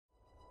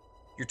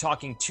you're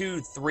talking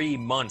 2-3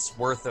 months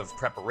worth of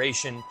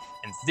preparation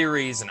and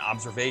theories and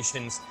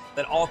observations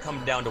that all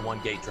come down to one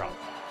gate drop.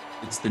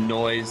 It's the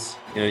noise,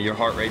 your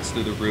heart rate's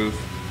through the roof.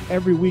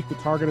 Every week the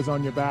target is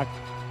on your back.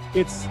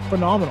 It's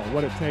phenomenal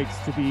what it takes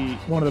to be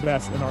one of the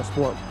best in our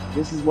sport.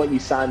 This is what you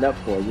signed up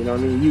for, you know what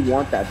I mean? You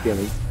want that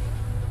feeling.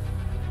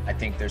 I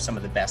think they're some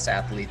of the best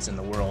athletes in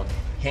the world.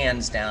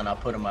 Hands down, I'll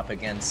put them up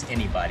against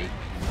anybody.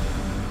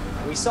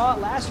 We saw it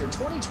last year.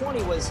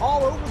 2020 was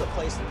all over the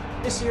place.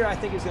 This year, I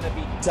think, is going to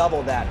be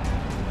double that.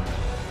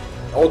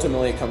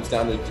 Ultimately, it comes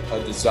down to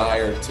a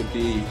desire to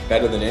be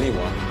better than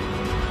anyone.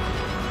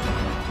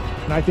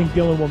 And I think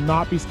Dylan will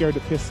not be scared to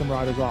piss some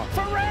riders off.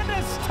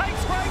 Ferrandis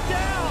takes right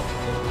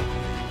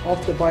down!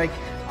 Off the bike,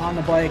 on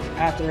the bike,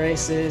 at the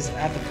races,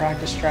 at the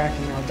practice track,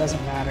 it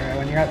doesn't matter.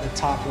 When you're at the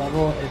top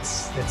level,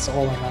 it's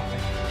all or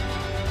nothing.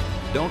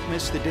 Don't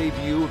miss the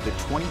debut of the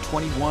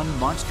 2021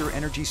 Monster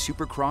Energy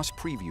Supercross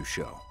preview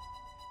show,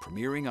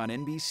 premiering on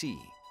NBC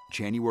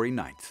January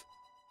 9th.